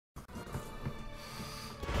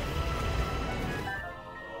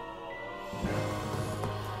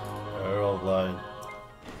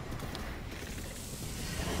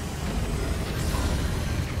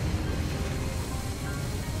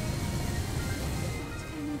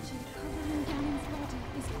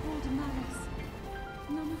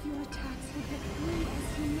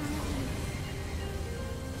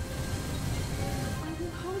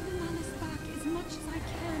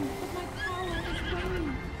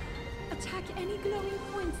any glowing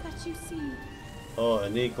points that you see. Oh,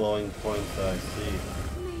 any glowing points that I see.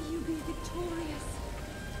 May you be victorious.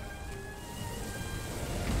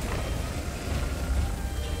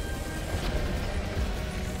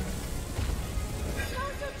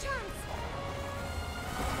 Now's your chance.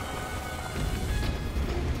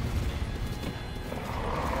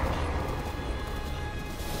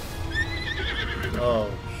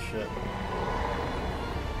 Oh, shit.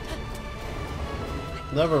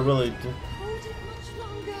 Never really did. Hold it much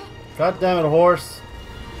longer. God damn it, horse!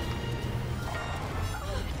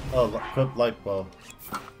 Oh, equip light bow.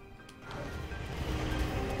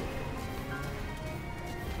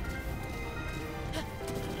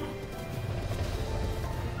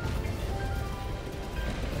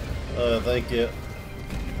 Thank you.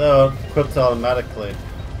 That equips automatically. I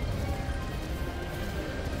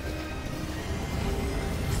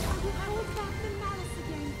will hold back the malice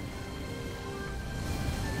again.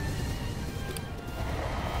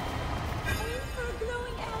 Aim for a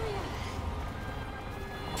glowing area.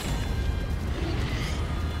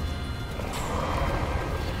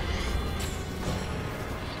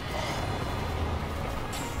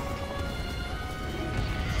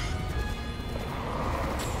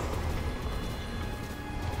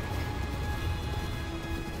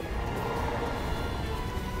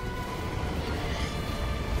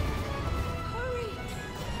 Hurry!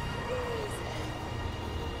 Please!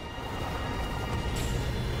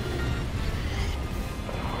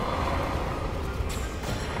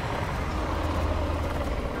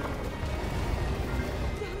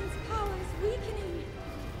 Ganon's power is weakening.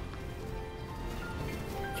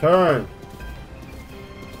 Turn!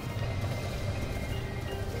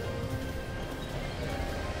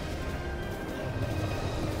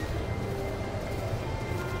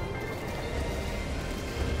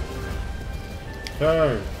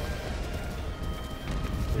 Turn!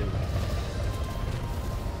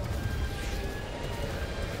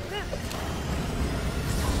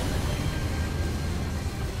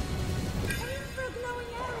 Aim for a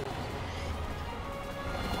glowing area.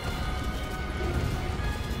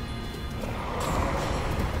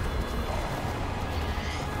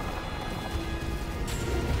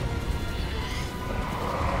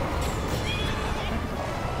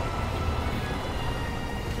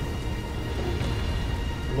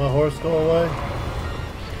 My horse go away?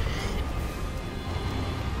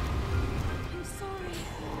 I'm sorry.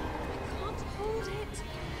 I can't hold it.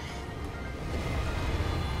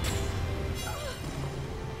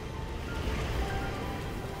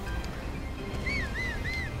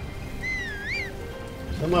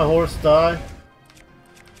 Did my horse die?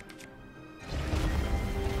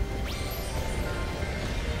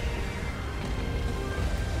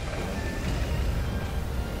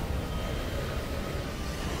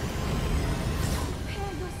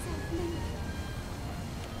 Prepare yourself, Link.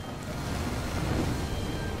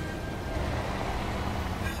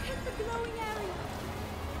 Hit the glowing area.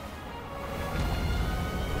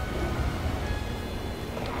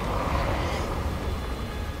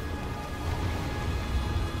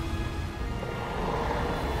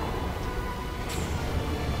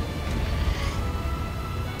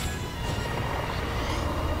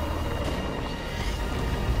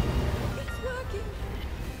 It's working.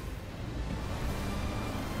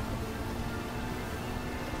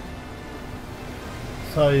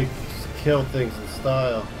 That's how you kill things in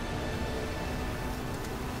style.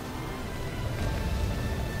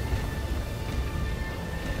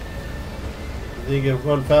 You can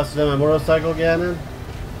run faster than my motorcycle, Ganon?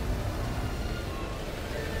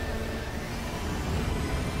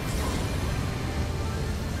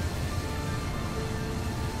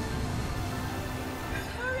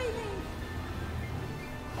 Hurry, Link.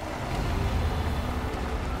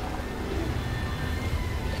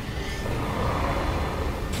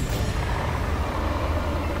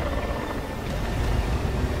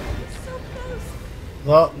 It's so close.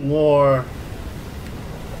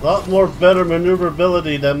 Lot more better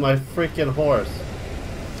maneuverability than my freaking horse.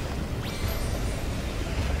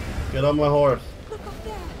 Get on my horse. Look up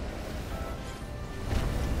there.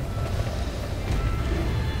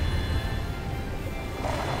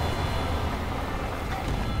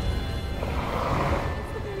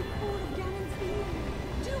 It's the very core of Ganon's being.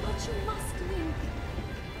 Do what you must, Link.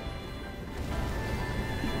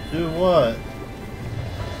 Do what?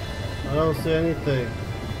 I don't see anything.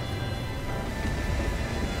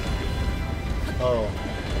 Oh.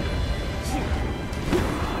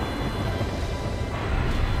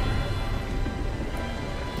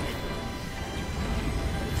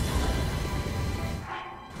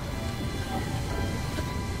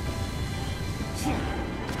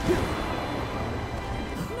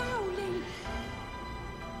 Now, Link.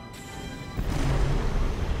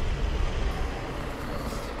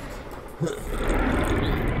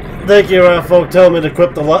 Thank you, folk, telling me to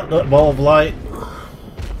equip the ball of light.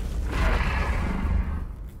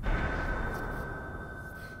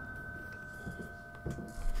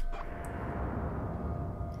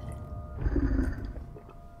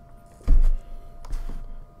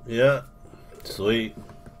 Yeah, sweet.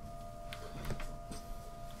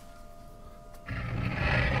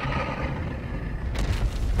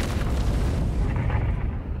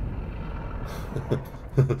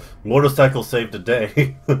 Motorcycle saved the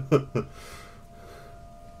day.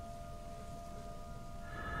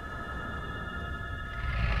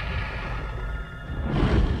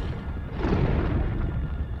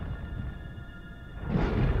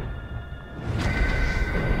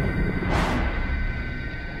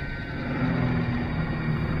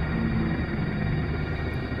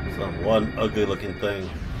 Some one ugly looking thing.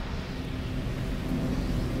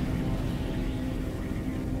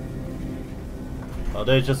 Are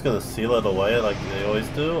they just gonna seal it away like they always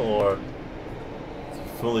do, or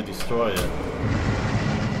fully destroy it?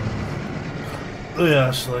 Oh yeah,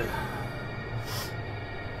 Ashley.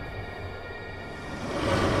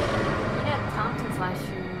 Yeah, Thompson's live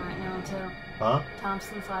streaming right now too. Huh?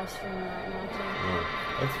 Thompson's live streaming right now too. Oh,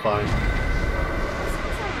 that's fine.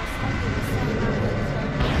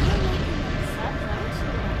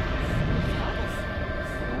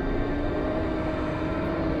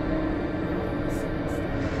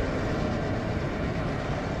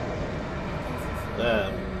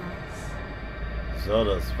 Damn.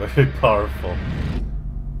 Zelda's very powerful.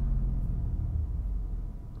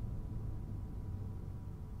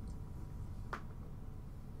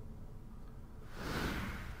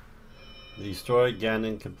 Destroy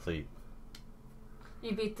Ganon complete.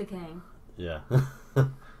 You beat the game. Yeah.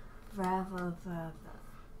 Bravo, bravo.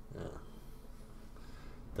 Yeah.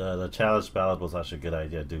 The challenge ballad was actually a good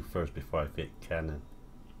idea to do first before I beat Ganon.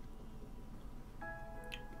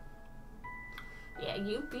 Yeah,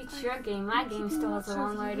 you beat your game. My game still has a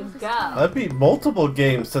long way to go. I beat multiple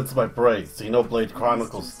games since my break. Xenoblade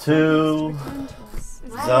Chronicles 2,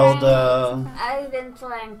 Zelda. I've been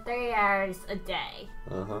playing 3 hours a day.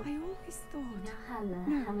 Uh-huh. I always thought,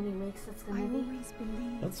 How many weeks that's I gonna be? always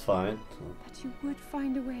believed That's fine. that you would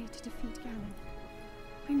find a way to defeat Ganon.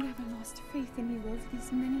 I never lost faith in you over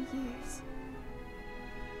these many years.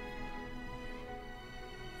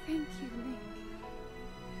 Thank you, Link.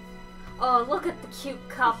 Oh, look at the cute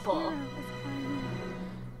couple. Hero of Hyrule.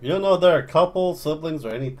 You don't know they're a couple, siblings,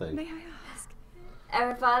 or anything. May I ask?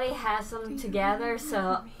 Everybody has them do you together, really so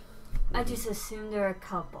remember me? I just assume they're a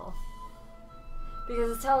couple.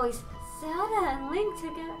 Because it's always Zelda and Link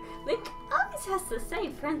together. Link always has the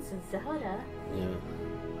same friends as Zelda. Yeah.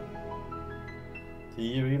 Do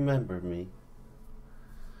you remember me?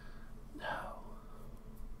 No.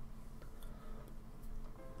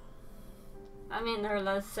 I mean, they're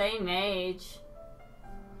the same age.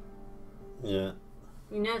 Yeah,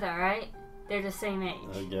 You know that, right? They're the same age.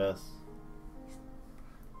 I guess.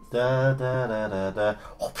 Da da da da da.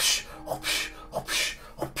 Hopsh, hopsh, hopsh,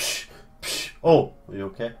 hopsh, psh. Oh, are you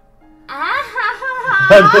okay?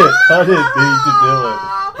 I didn't mean to do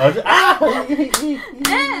it.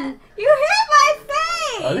 You hit my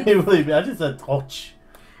face! I didn't really mean, I just said touch.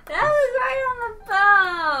 That was right on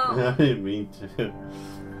the phone! I didn't mean to.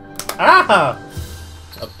 Ah!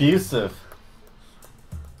 Abusive.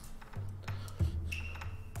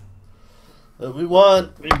 We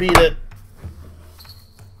won. We beat it.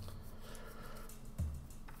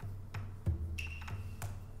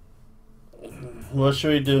 What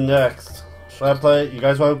should we do next? Should I play? You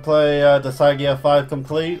guys want to play the Sagia 5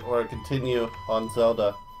 complete or continue on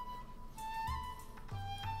Zelda?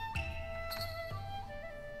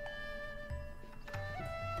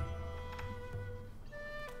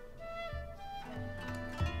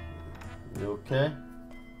 You okay?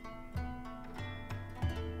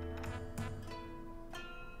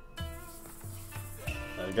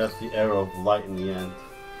 I got the arrow of light in the end.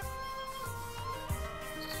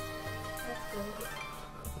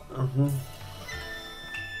 Mm-hmm.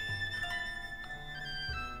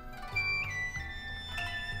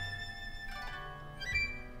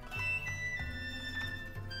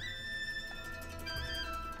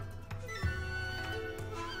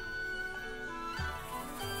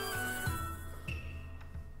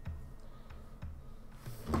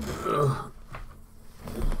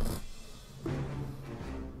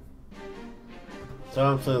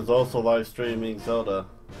 Thompson is also live streaming Zelda.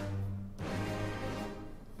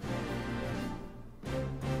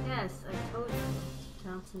 Yes, I told you.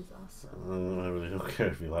 Thompson's awesome. I really don't care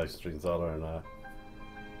if you live stream Zelda or not.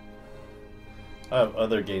 I have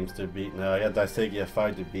other games to beat now. I got Disagia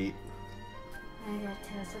 5 to beat. I got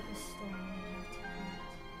Tales of Hysteria.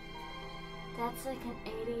 That's like an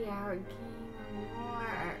 80-hour game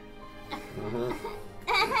or more.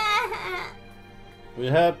 We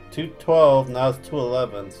had 212, now it's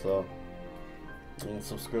 211, so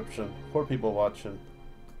subscription. 4 people watching.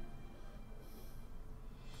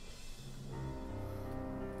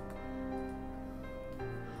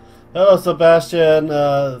 Hello, Sebastian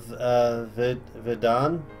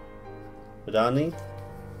Vidani.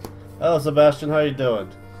 Hello, Sebastian. How you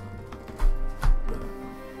doing?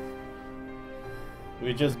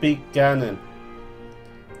 We just beat Ganon.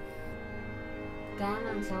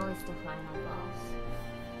 Ganon's always the final boss.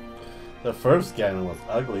 The first Ganon was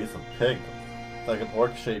ugly. He's a pig. It's like an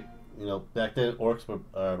orc shape. You know, back then orcs were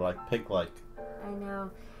like pig-like. I know.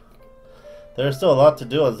 There's still a lot to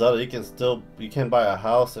do on Zelda. You can buy a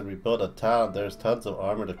house and rebuild a town. There's tons of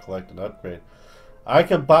armor to collect and upgrade. I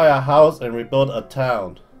can buy a house and rebuild a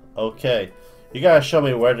town. Okay, you gotta show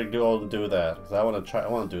me where to go and do that, because I want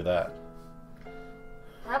to do that.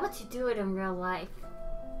 How about you do it in real life?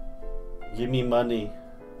 Give me money.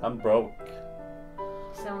 I'm broke.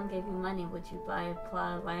 If someone gave you money, would you buy a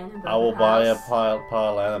plot of land and build a house? I will buy a pile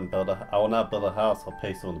of land and build a. I will not build a house. I'll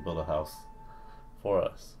pay someone to build a house for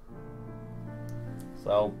us.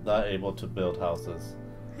 So I'm not able to build houses.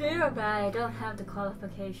 Here, I don't have the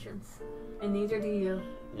qualifications, and neither do you.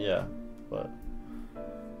 Yeah, but.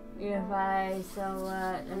 If I sell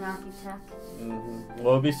an architect. Well,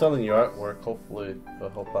 we'll be selling your artwork. Hopefully,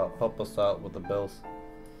 it'll help us out with the bills.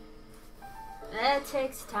 It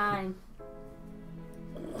takes time.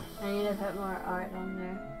 I need to put more art on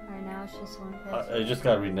there. Right now, it's just one picture. I just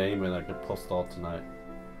gotta rename it. I could post all tonight.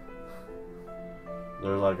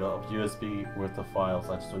 They're like a USB worth of files.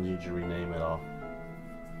 I just need you to rename it all.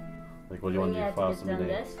 Like, what do you want to do? Files to rename?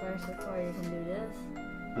 rename? This first before you can do this.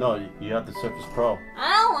 No, you have the Surface Pro.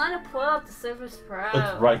 I don't want to pull up the Surface Pro.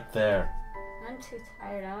 It's right there. I'm too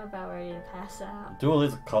tired. I'm about ready to pass out. Do at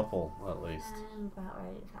least a couple, at least. I'm about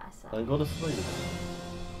ready to pass out. Then go to sleep.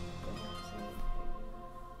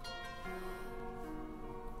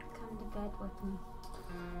 Come to bed with me.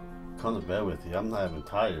 Come to bed with you. I'm not even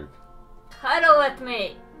tired. Cuddle with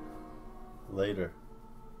me. Later.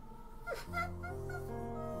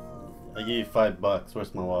 I give you $5.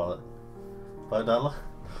 Where's my wallet? $5?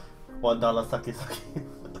 $1 saki saki.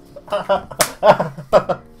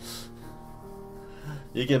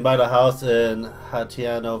 You can buy the house in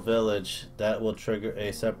Hatiano Village. That will trigger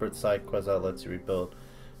a separate side quest that lets you rebuild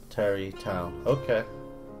Terry Town. Okay.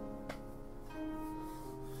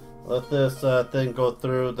 Let this thing go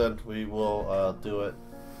through, then we will do it.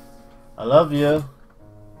 I love you,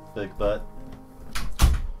 big butt.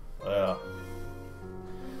 Yeah.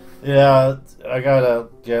 Yeah, I gotta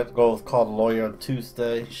go call the lawyer on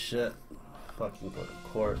Tuesday. Shit. Fucking go to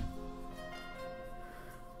court.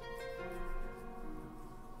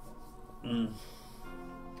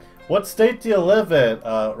 What state do you live in,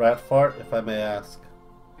 Rat Fart, if I may ask?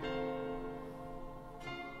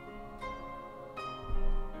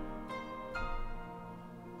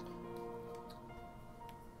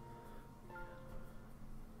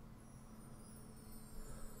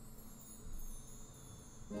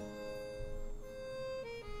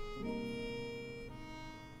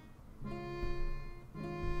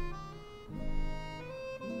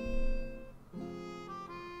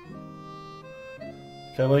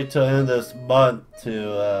 Can't wait till end this month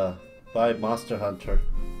to buy Monster Hunter.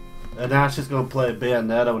 And Ash is going to play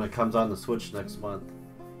Bayonetta when it comes on the Switch next month.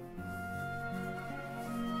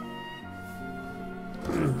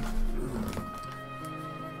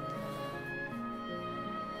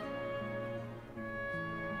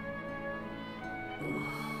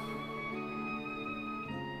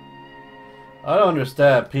 I don't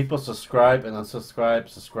understand. People subscribe and unsubscribe,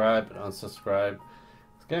 subscribe and unsubscribe.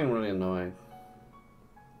 It's getting really annoying.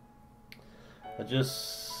 I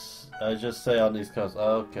just say on these calls.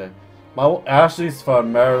 Oh, okay. Ashley's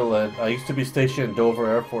from Maryland. I used to be stationed in Dover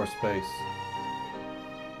Air Force Base.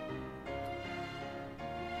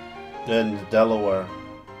 Then Delaware.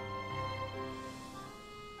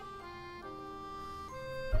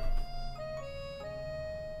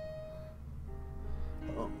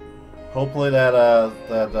 Hopefully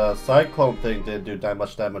that cyclone thing didn't do that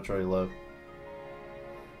much damage where he lived.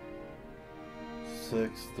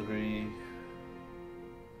 6-3.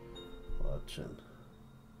 Watching.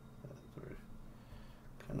 3.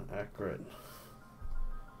 Kind of accurate.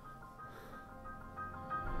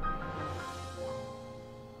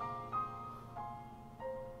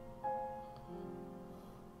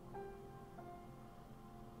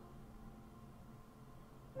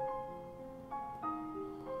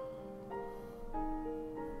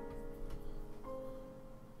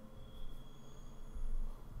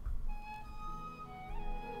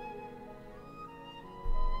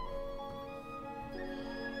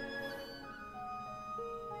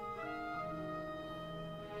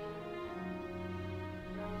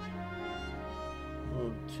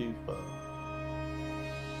 Tifa.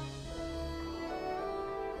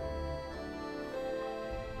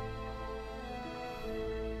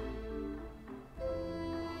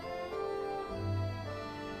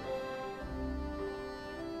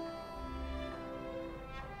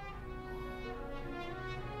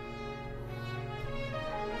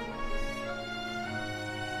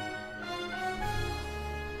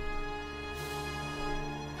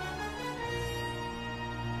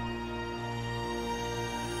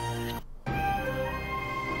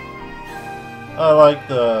 I like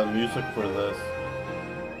the music for this.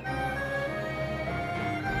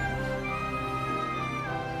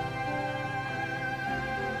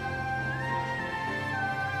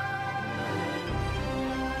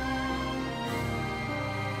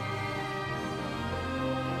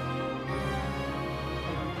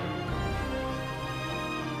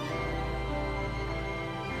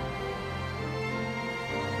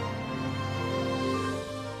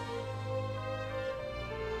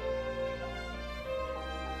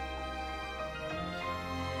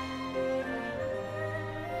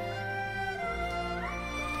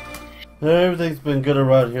 Everything's been good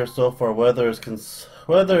around here so far. Weather is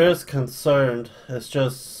concerned. It's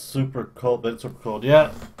just super cold. Been super cold.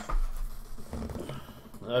 Yeah,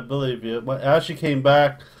 I believe you. When Ashley came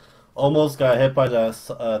back, almost got hit by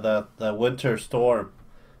that winter storm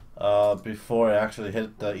before it actually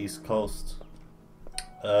hit the East Coast.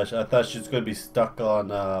 I thought she was going to be stuck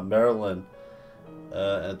on Maryland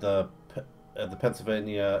at the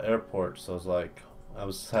Pennsylvania airport. So I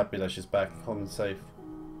was happy that she's back home and safe.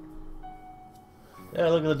 Yeah,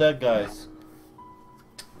 look at the dead guys.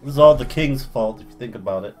 This is all the king's fault if you think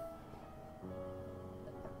about it.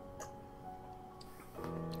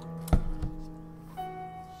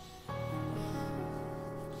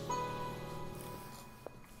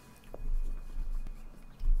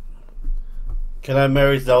 Can I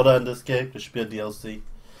marry Zelda in this game? There should be a DLC.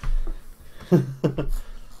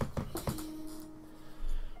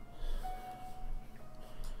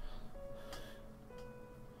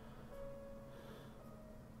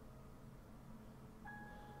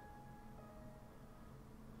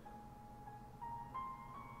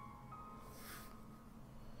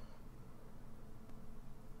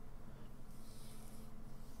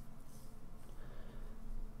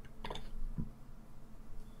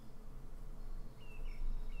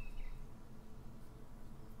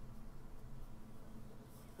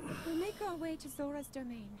 We'll make our way to Zora's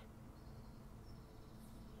domain.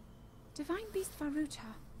 Divine Beast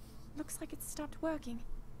Varuta. Looks like it's stopped working.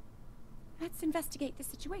 Let's investigate the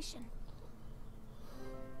situation.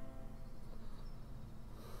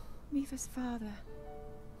 Miva's father.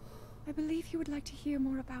 I believe he would like to hear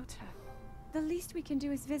more about her. The least we can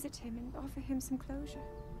do is visit him and offer him some closure.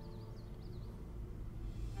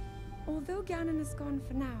 Although Ganon is gone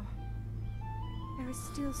for now, there is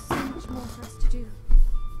still so much more for us to do,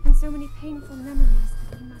 and so many painful memories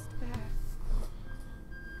that we must bear.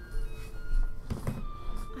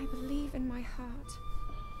 I believe in my heart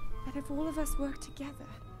that if all of us work together,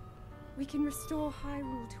 we can restore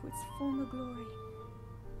Hyrule to its former glory.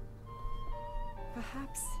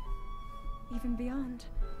 Perhaps even beyond,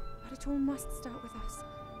 but it all must start with us.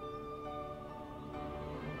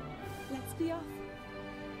 Let's be off.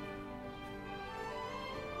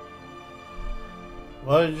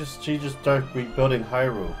 Why did she just start rebuilding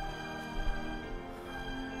Hyrule?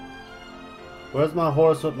 Where's my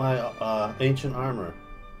horse with my ancient armor?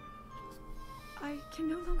 I can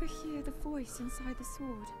no longer hear the voice inside the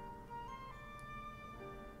sword.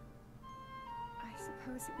 I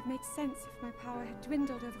suppose it would make sense if my power had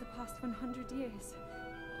dwindled over the past 100 years.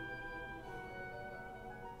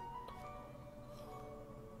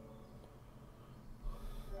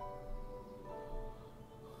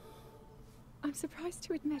 I'm surprised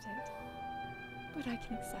to admit it, but I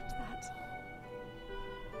can accept that.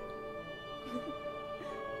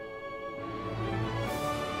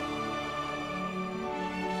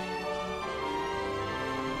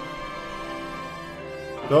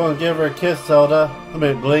 Go and give her a kiss, Zelda. I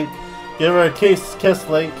mean, Link. Give her a kiss,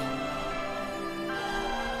 Link.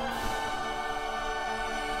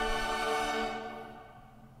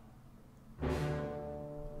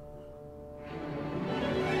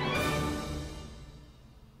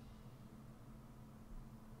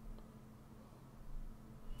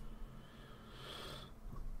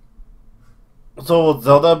 So will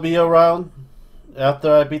Zelda be around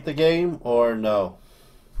after I beat the game, or no?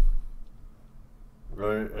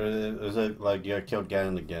 Or is it like you gotta kill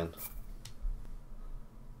Ganon again?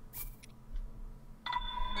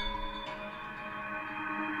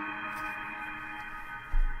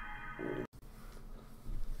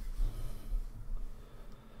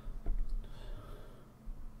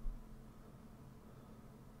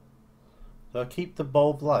 Do I keep the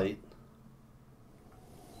bulb light?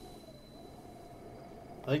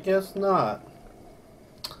 I guess not.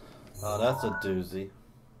 Oh, that's a doozy.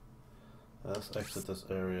 Let's exit this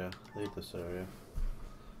area. Leave this area.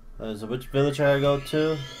 So which village I go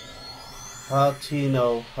to?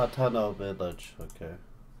 Hatano village. Okay.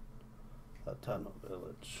 Hatano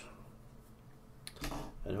village.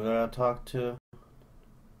 And who do I talk to?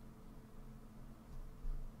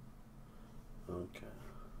 Okay.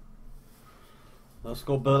 Let's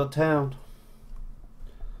go build a town.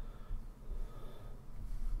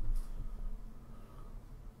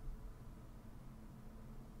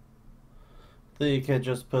 Then you can't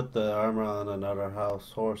just put the armor on another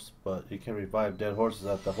horse, but you can revive dead horses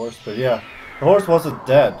at the horse. But yeah, the horse wasn't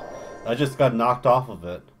dead. I just got knocked off of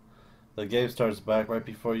it. The game starts back right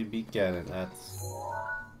before you beat Ganon. That's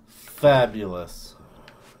fabulous.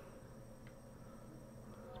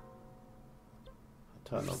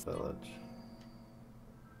 Tunnel Village.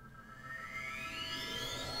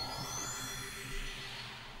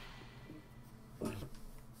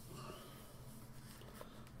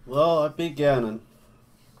 Well, I beat Ganon.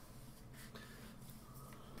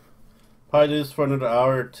 Probably do this for another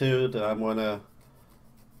hour or two, then I'm gonna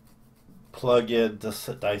plug in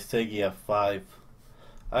Daisegi F5.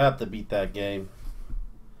 I have to beat that game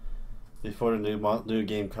before the new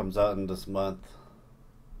game comes out in this month.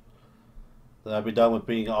 Then I'll be done with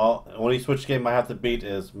beating all. Only Switch game I have to beat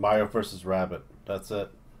is Mario vs. Rabbit. That's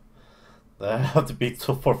it. That I have to beat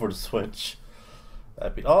so far for the Switch. I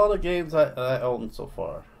beat all the games I own so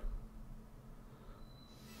far.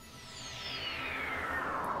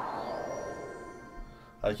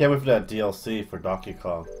 I can't wait for that DLC for Donkey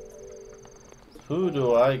Kong. Who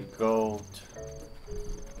do I go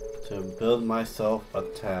to build myself a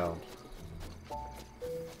town?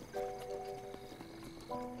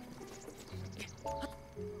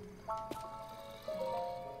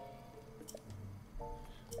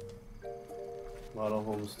 Model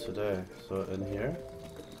homes today. So in here?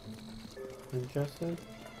 I'm guessing?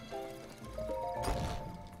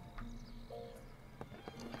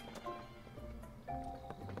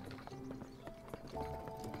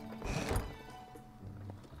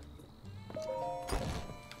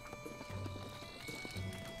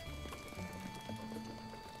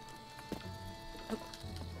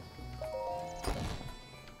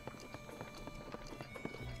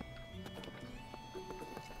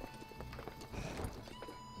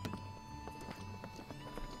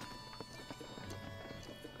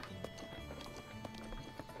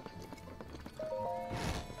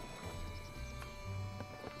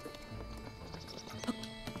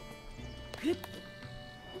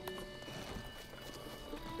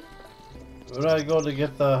 Where do I go to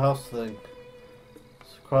get the house thing?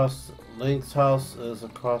 It's across. Link's house is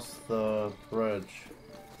across the bridge.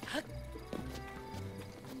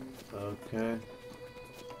 Okay.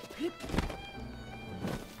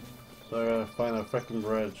 So I gotta find a frickin'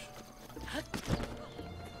 bridge.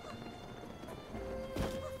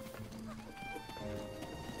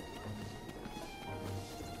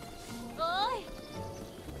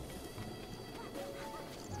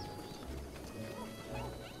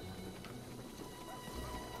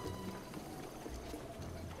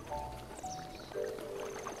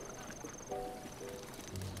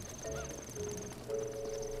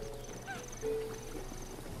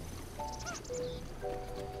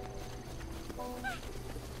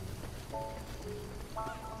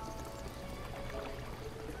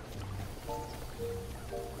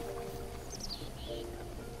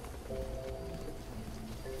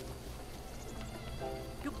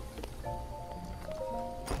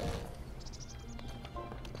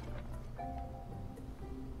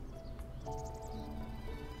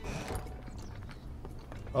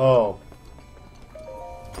 Oh.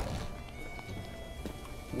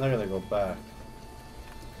 I'm not gonna go back.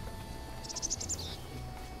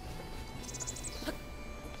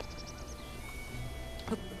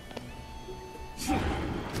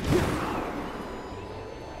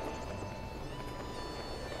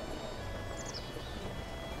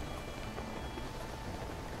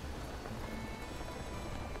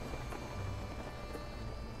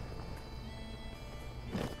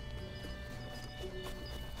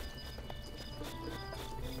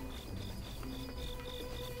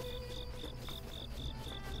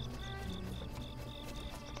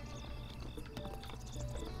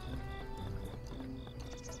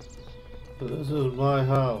 This is my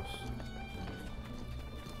house.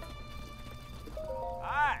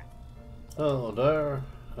 Hi. Hello there.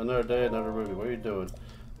 Another day, another movie. What are you doing?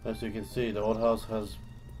 As you can see, the old house has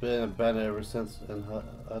been abandoned ever since, and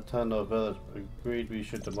Hatano Village agreed we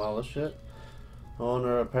should demolish it.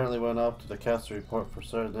 Owner apparently went up to the castle report for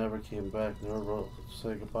certain, never came back, never wrote to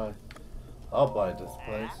say goodbye. I'll buy this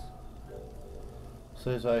place.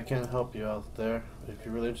 Says I can't help you out there. If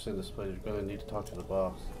you're really interested in this place, you're gonna need to talk to the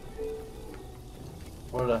boss.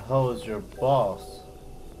 Where the hell is your boss?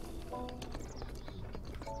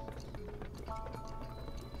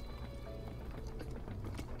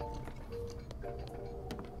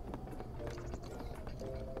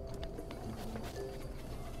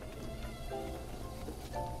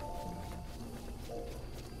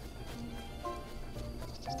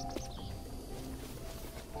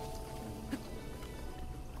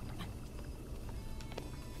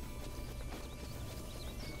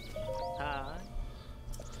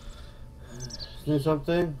 Need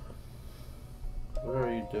something? What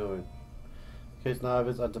are you doing? In case now if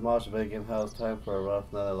it's a demolished vacant house, time for a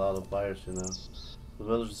rough, not a lot of buyers, you know. The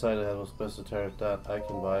village decided it was best to tear it down. I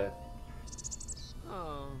can buy it.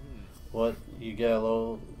 What? You get a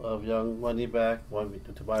load of young money back? Want me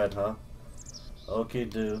to buy it, huh? Okay,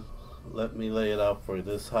 do. Let me lay it out for you.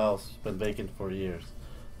 This house has been vacant for years.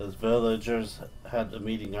 As villagers had a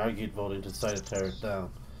meeting, argued, voting to decide to tear it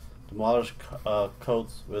down. Demolish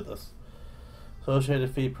coats with us. Associated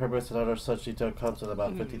fee, permits, and other such detail comes at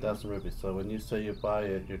about 50,000 rupees. So when you say you buy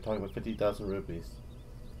it, you're talking about 50,000 rupees.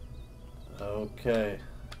 Okay,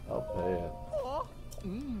 I'll pay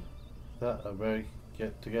it. That a very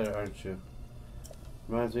get together, aren't you?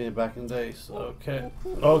 Reminds me of back in the days. Okay.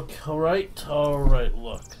 Okay, alright,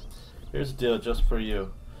 look. Here's a deal just for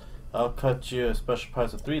you. I'll cut you a special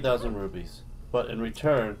price of 3,000 rupees. But in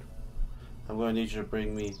return, I'm going to need you to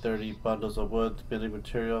bring me 30 bundles of wood, building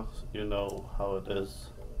materials. You know how it is.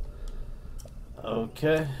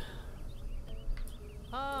 Okay.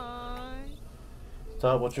 Hi.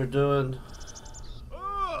 Stop what you're doing.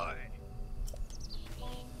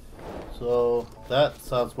 So that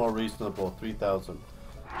sounds more reasonable. 3,000.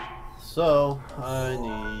 So I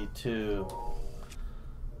need to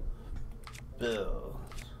build.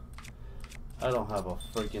 I don't have a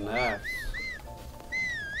freaking axe.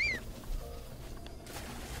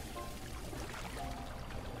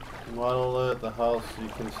 Model it, the house, you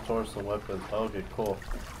can store some weapons. Okay, cool.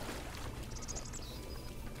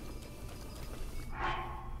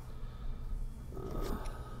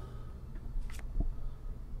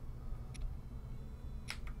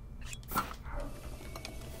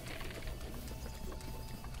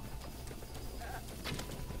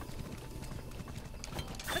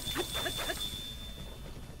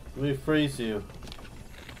 Let me freeze you.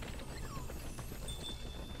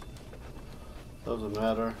 Doesn't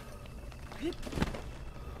matter.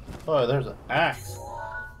 Oh, there's an axe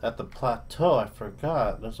at the plateau. I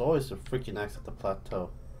forgot. There's always a freaking axe at the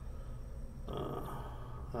plateau. I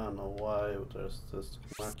don't know why. There's this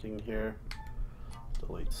marking here.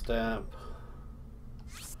 Delete stamp.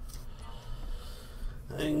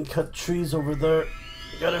 I can cut trees over there.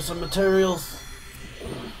 Gather some materials.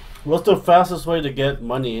 What's the fastest way to get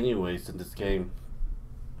money anyways in this game?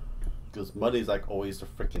 Because money's like always a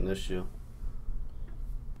freaking issue.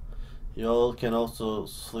 You can also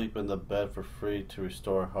sleep in the bed for free to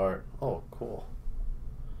restore heart. Oh, cool.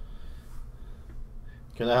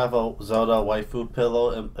 Can I have a Zelda waifu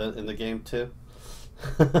pillow in the game too?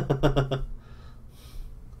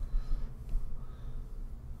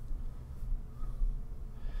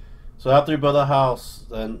 So after you build a house,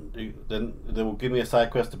 then they will give me a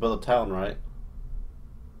side quest to build a town, right?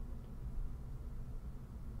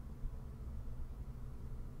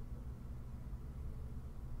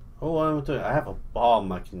 Oh, what am I doing? I have a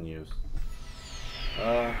bomb I can use.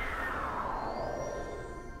 I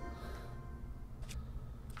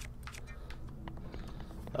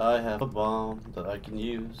have a bomb that I can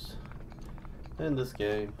use in this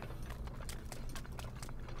game.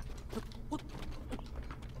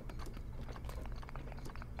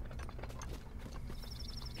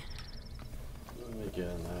 Let me get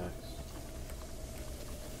an axe.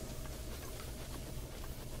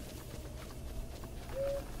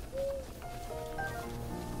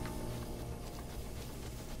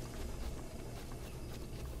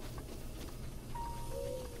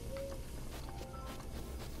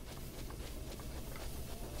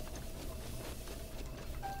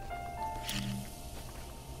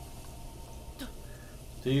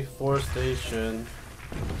 Deforestation.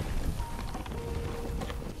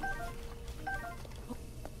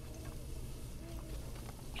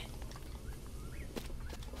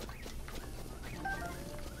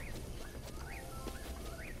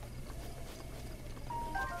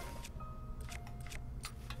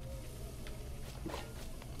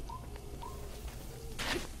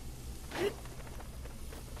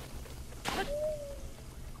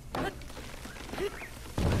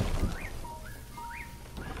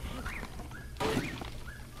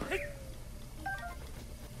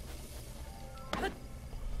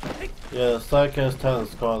 Yeah, the sidecast town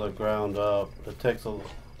is called the ground up. It takes a little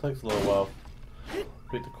while.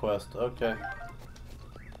 Beat the quest. Okay.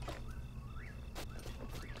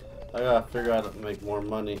 I gotta figure out how to make more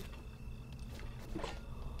money.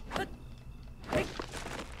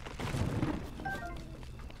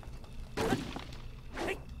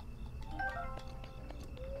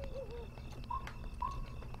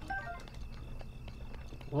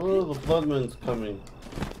 Oh, the bloodman's coming.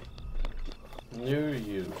 Near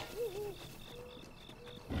you.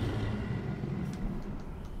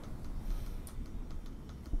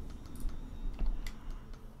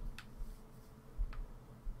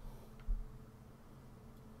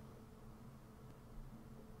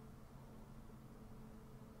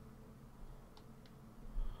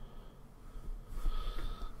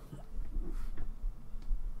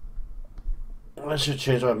 I should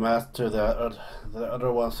change my mask to the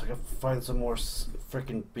other one so I can find some more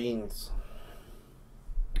freaking beans.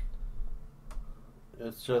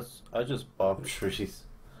 It's just, I just bomb trees.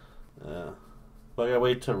 Yeah. But I gotta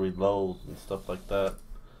wait to reload and stuff like that.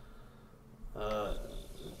 Yeah,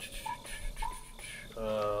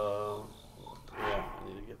 I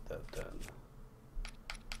need to get that done.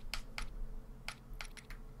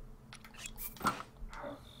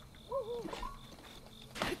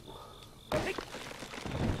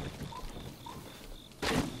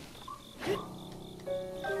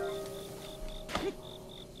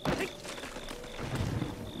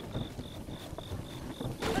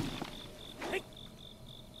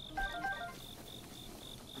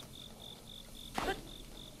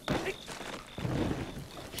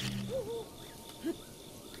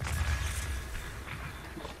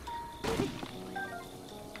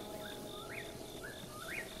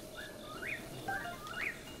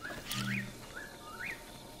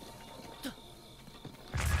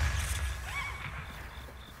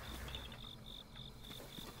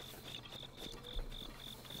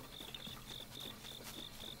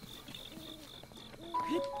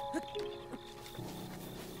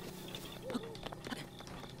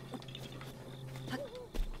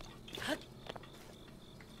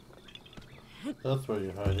 That's where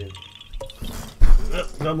you're hiding.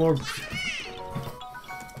 Got more